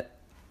to that.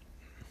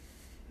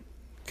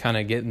 Kind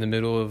of get in the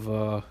middle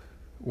of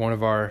one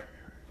of our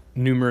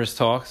numerous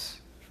talks.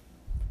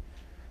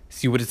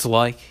 See what it's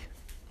like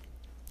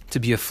to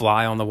be a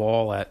fly on the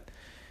wall at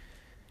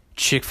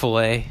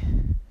Chick-fil-A,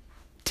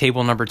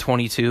 table number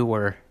 22,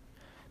 where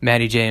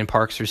Matty J and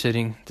Parks are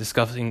sitting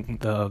discussing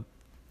the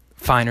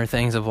finer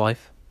things of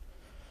life.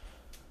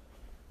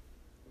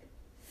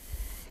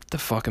 The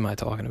fuck am I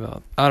talking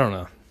about? I don't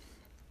know.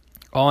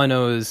 All I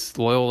know is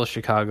Loyola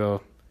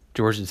Chicago,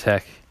 Georgia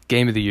Tech,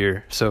 game of the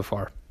year so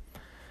far.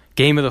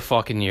 Game of the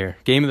fucking year.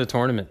 Game of the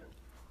tournament.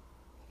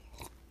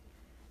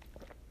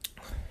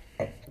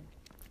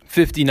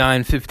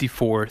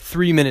 59-54.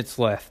 3 minutes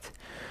left.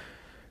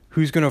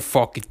 Who's going to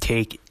fucking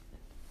take it?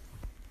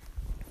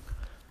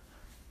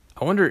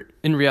 I wonder,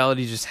 in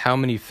reality, just how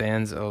many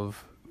fans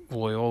of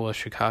Loyola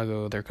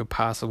Chicago there could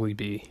possibly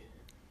be.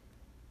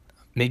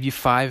 Maybe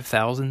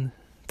 5,000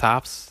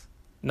 tops?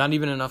 Not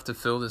even enough to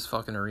fill this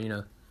fucking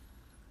arena.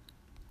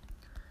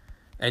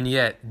 And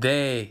yet,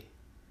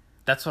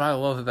 that's what I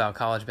love about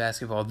college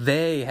basketball.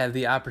 They have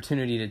the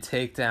opportunity to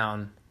take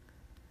down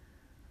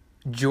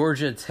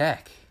Georgia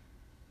Tech.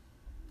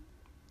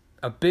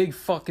 A big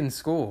fucking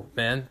school,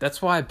 man.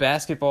 That's why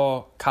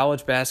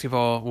college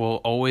basketball will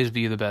always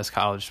be the best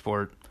college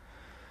sport.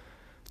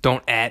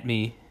 Don't at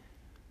me.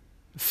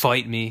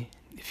 Fight me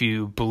if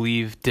you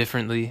believe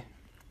differently.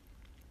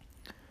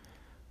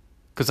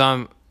 Because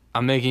I'm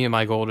making it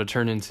my goal to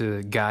turn into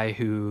a guy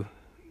who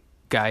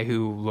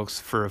looks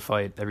for a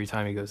fight every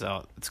time he goes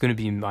out. It's going to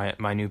be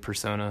my new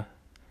persona.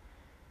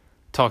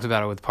 Talked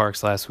about it with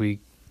Parks last week.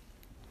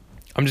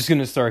 I'm just going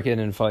to start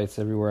getting in fights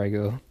everywhere I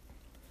go.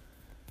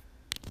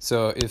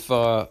 So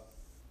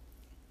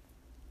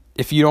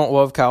if you don't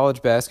love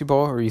college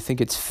basketball or you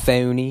think it's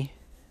phony,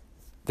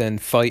 then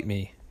fight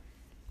me.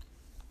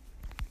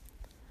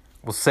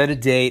 We'll set a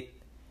date.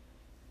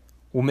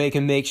 We'll make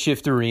a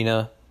makeshift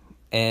arena.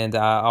 And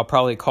I'll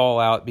probably call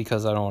out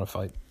because I don't want to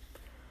fight.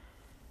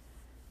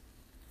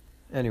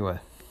 Anyway.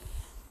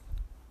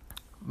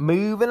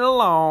 Moving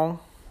along.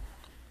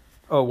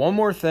 Oh, one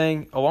more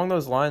thing. Along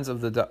those lines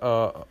of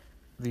the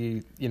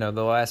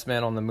Last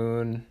Man on the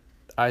Moon,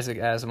 Isaac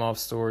Asimov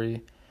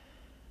story.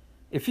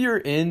 If you're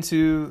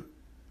into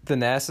the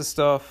NASA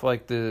stuff,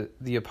 like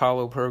the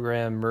Apollo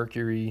program,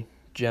 Mercury,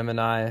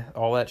 Gemini,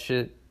 all that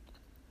shit,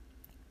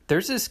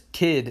 there's this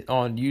kid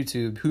on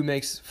YouTube who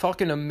makes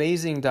fucking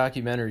amazing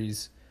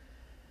documentaries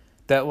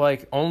that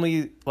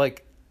only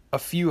a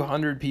few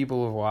hundred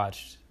people have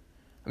watched.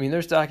 I mean,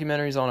 there's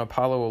documentaries on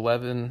Apollo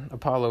 11,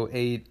 Apollo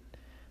 8,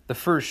 the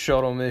first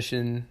shuttle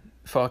mission,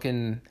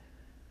 fucking,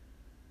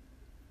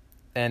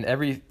 and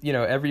every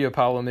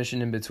Apollo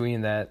mission in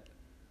between that.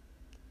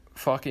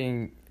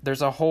 Fucking,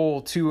 there's a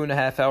whole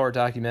 2.5 hour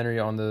documentary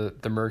on the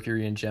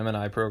Mercury and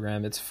Gemini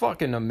program. It's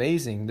fucking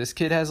amazing. This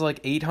kid has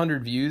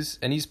 800 views,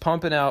 and he's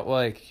pumping out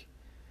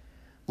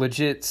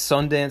legit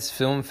Sundance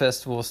Film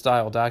Festival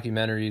style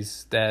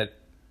documentaries that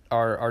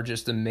are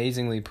just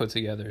amazingly put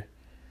together.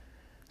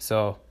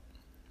 So,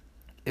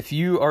 if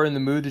you are in the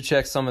mood to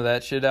check some of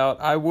that shit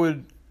out, I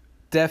would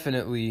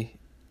definitely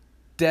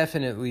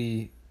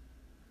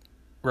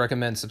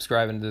recommend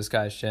subscribing to this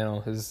guy's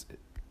channel. His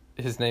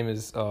name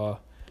is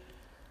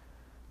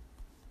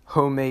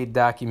Homemade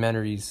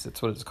Documentaries.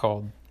 That's what it's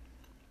called.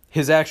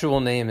 His actual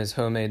name is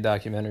Homemade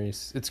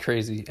Documentaries. It's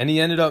crazy. And he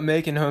ended up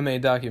making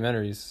homemade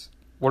documentaries.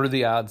 What are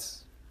the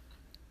odds?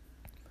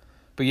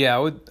 But yeah, I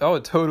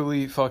would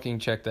totally fucking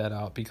check that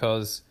out,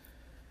 because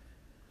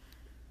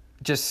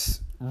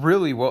just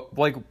really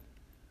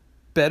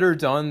better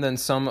done than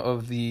some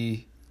of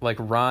the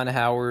Ron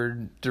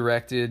Howard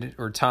directed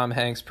or Tom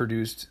Hanks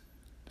produced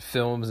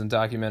films and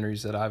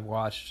documentaries that I've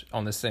watched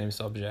on the same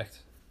subject.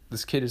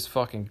 This kid is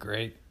fucking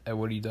great at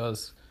what he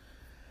does.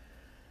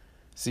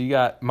 So you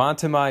got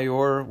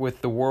Montemayor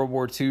with the World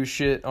War II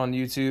shit on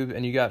YouTube,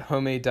 and you got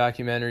Homemade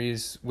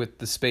Documentaries with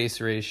the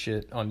space race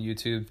shit on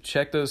YouTube.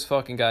 Check those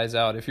fucking guys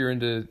out if you're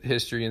into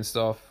history and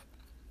stuff.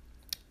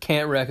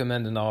 Can't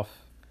recommend enough.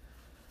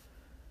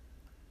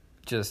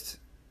 Just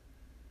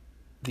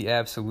the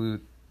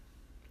absolute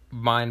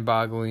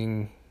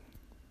mind-boggling,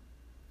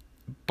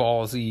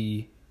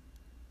 ballsy,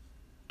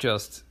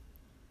 just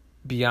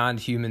beyond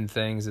human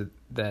things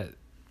that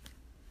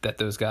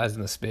those guys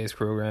in the space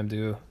program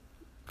do.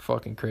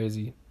 Fucking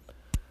crazy.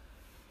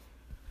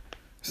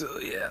 So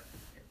yeah,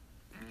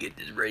 get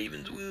this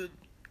Ravenswood.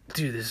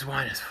 Dude, this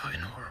wine is fucking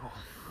horrible.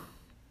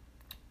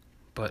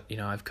 But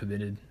I've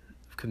committed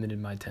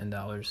my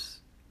 $10.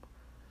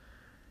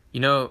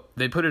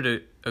 They put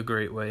it a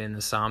great way in the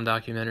Somm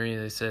documentary.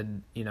 They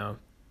said,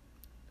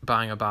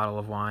 buying a bottle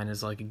of wine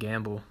is like a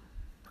gamble.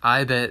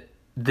 I bet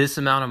this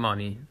amount of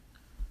money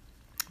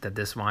that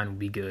this wine will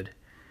be good.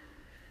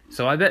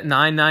 So I bet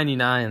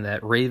 $9.99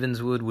 that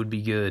Ravenswood would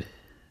be good.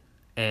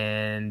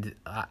 And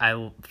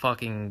I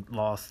fucking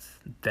lost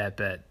that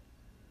bet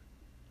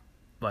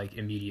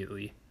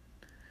immediately.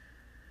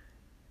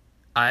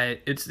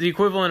 It's the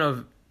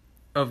equivalent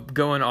of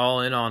going all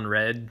in on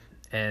red,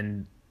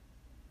 and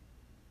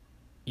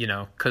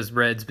because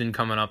red's been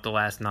coming up the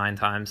last 9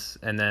 times,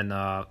 and then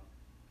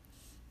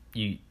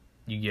you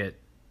get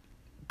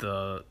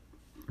the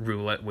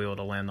roulette wheel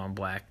to land on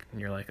black, and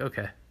you're like,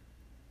 okay,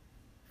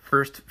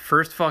 first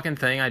fucking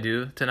thing I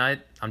do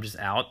tonight, I'm just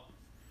out.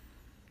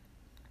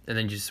 And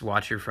then you just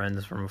watch your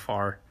friends from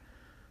afar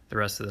the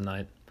rest of the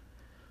night.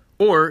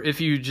 Or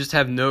if you just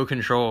have no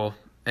control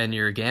and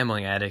you're a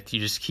gambling addict, you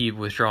just keep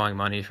withdrawing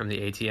money from the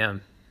ATM.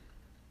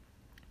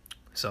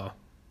 So,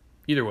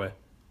 Either way.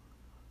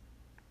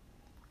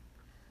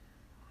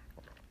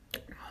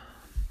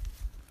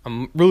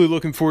 I'm really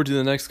looking forward to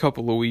the next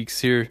couple of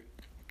weeks here.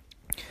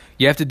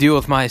 You have to deal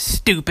with my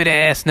stupid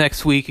ass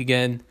next week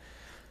again,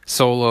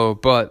 solo,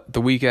 but the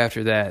week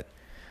after that,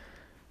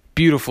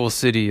 beautiful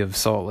city of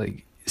Salt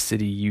Lake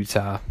City,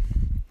 Utah.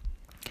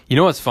 You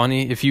know what's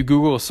funny? If you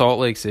Google Salt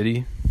Lake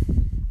City,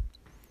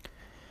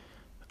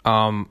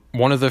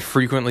 one of the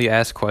frequently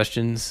asked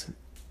questions,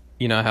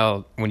 you know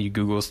how when you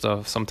Google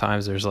stuff,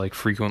 sometimes there's like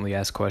frequently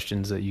asked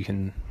questions that you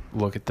can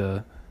look at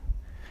the...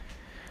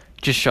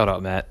 Just shut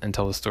up, Matt, and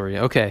tell the story.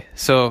 Okay,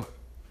 so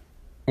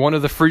one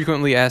of the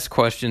frequently asked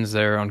questions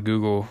there on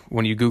Google,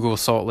 when you Google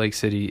Salt Lake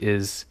City,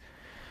 is,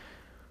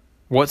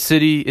 what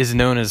city is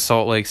known as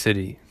Salt Lake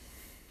City?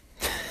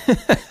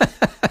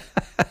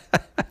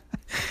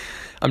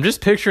 I'm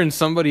just picturing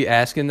somebody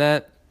asking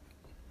that,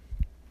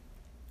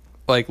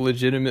 like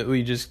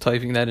legitimately just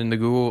typing that into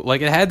Google.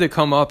 Like, it had to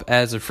come up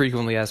as a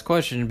frequently asked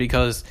question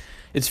because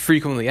it's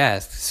frequently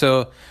asked.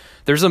 So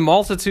there's a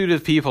multitude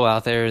of people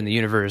out there in the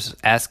universe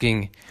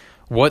asking,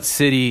 what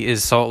city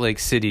is Salt Lake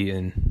City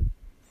in?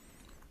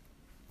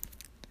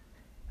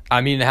 I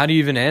mean, how do you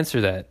even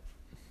answer that?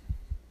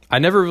 I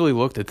never really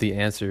looked at the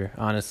answer,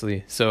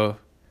 honestly. So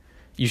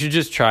you should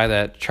just try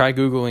that. Try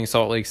Googling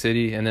Salt Lake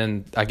City, and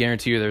then I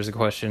guarantee you there's a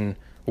question,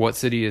 what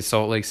city is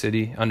Salt Lake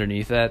City,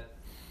 underneath that.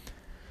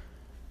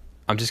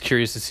 I'm just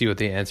curious to see what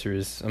the answer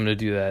is. I'm going to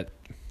do that.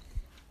 I'm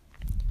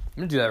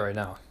going to do that right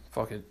now.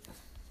 Fuck it.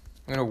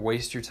 I'm going to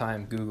waste your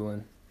time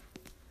Googling.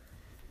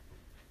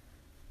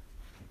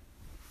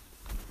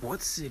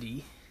 What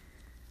city?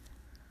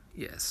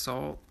 Yeah,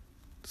 Salt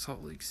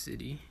Lake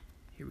City.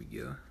 Here we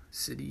go.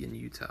 City in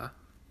Utah.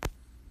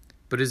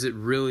 But is it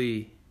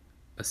really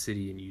a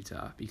city in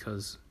Utah?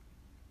 Because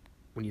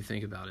when you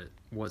think about it,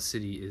 what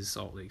city is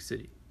Salt Lake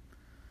City?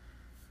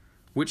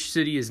 Which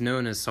city is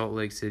known as Salt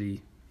Lake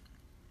City?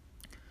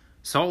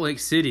 Salt Lake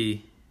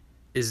City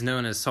is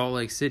known as Salt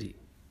Lake City.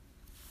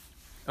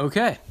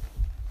 Okay.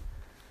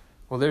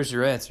 Well, there's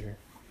your answer.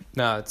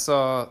 No, it's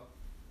the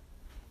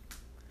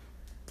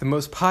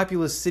most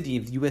populous city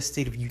of the U.S.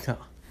 state of Utah.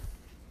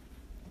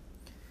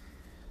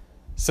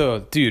 So,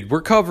 dude,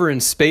 we're covering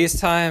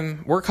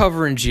space-time. We're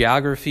covering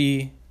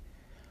geography.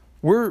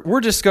 We're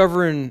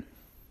discovering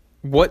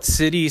what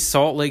city,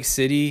 Salt Lake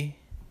City,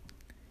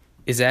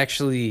 is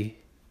actually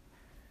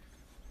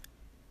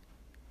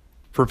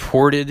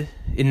reported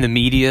in the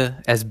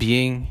media as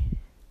being.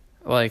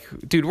 Like,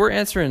 dude, we're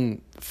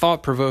answering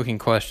thought-provoking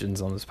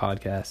questions on this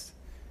podcast.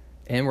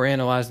 And we're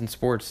analyzing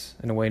sports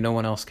in a way no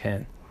one else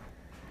can.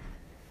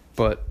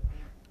 But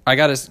I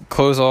got to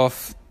close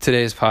off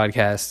today's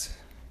podcast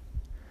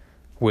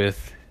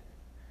with,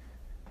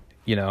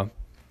 I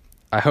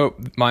hope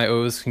my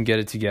O's can get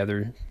it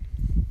together.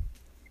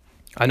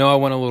 I know I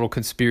went a little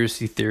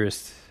conspiracy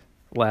theorist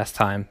last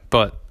time,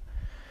 but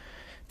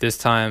this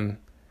time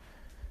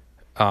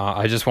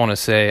I just want to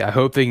say I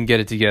hope they can get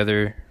it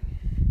together.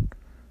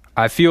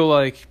 I feel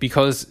like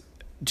because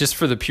just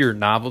for the pure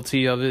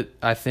novelty of it,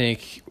 I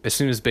think as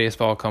soon as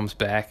baseball comes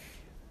back,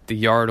 the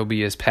yard will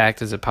be as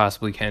packed as it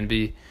possibly can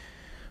be.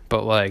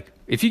 But, like,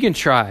 if you can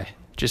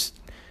just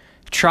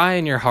try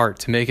in your heart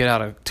to make it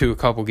out to a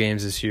couple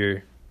games this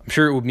year, I'm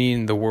sure it would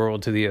mean the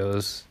world to the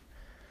O's.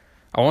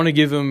 I want to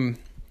give them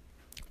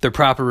the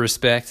proper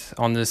respect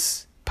on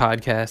this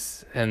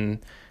podcast and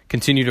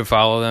continue to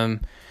follow them.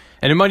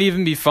 And it might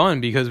even be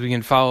fun because we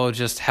can follow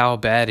just how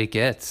bad it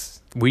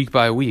gets week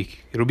by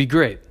week. It'll be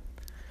great.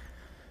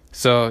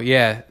 So,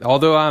 yeah,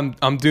 although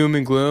I'm doom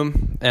and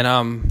gloom and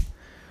I'm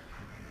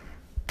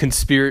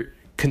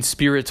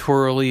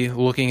conspiratorially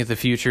looking at the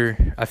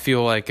future, I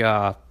feel like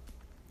good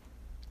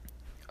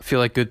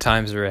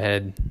times are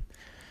ahead,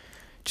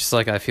 just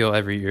like I feel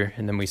every year,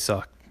 and then we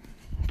suck.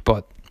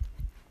 But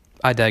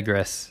I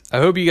digress. I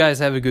hope you guys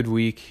have a good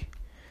week.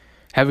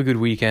 Have a good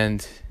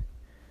weekend.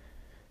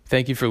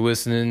 Thank you for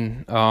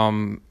listening.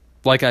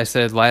 Like I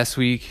said last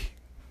week,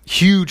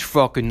 huge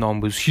fucking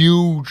numbers.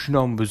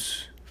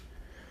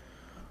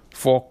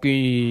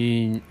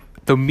 Fucking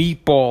the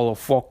meatball of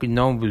fucking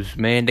numbers,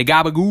 man. The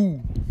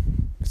gabagoo.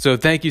 So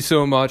thank you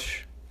so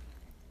much.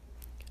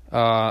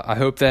 I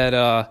hope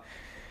that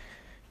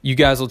you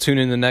guys will tune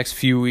in the next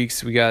few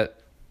weeks. We got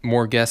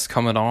more guests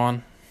coming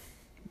on,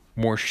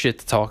 more shit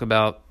to talk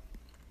about.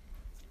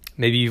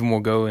 Maybe even we'll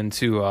go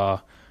into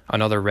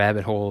another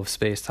rabbit hole of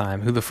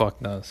space-time. Who the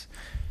fuck knows?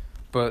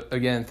 But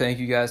again, thank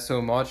you guys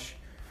so much.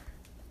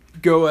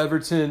 Go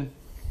Everton.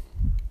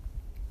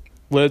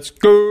 Let's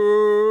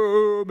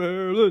go,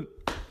 Maryland.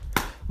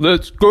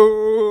 Let's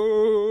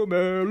go,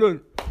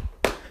 Maryland.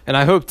 And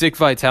I hope Dick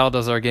Vitale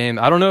does our game.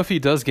 I don't know if he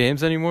does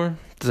games anymore.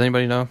 Does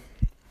anybody know?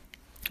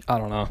 I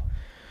don't know.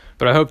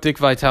 But I hope Dick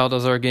Vitale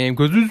does our game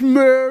because it's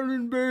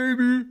Maryland,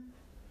 baby.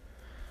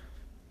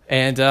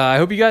 And I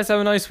hope you guys have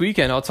a nice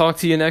weekend. I'll talk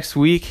to you next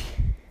week.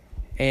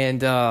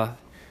 And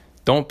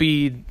don't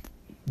be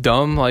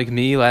dumb like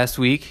me last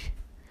week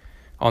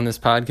on this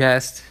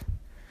podcast.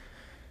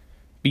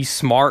 Be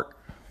smart.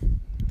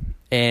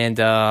 And,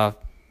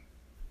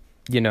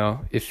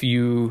 if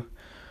you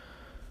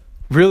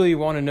really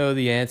want to know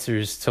the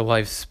answers to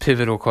life's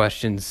pivotal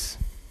questions,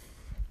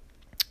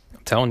 I'm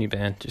telling you,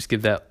 man, just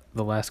give the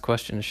last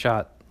question a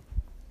shot.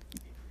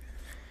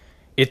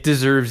 It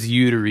deserves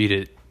you to read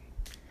it.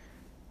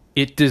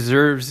 It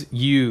deserves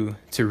you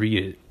to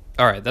read it.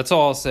 All right, that's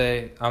all I'll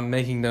say. I'm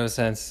making no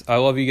sense. I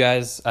love you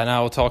guys, and I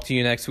will talk to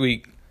you next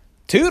week.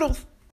 Toodles!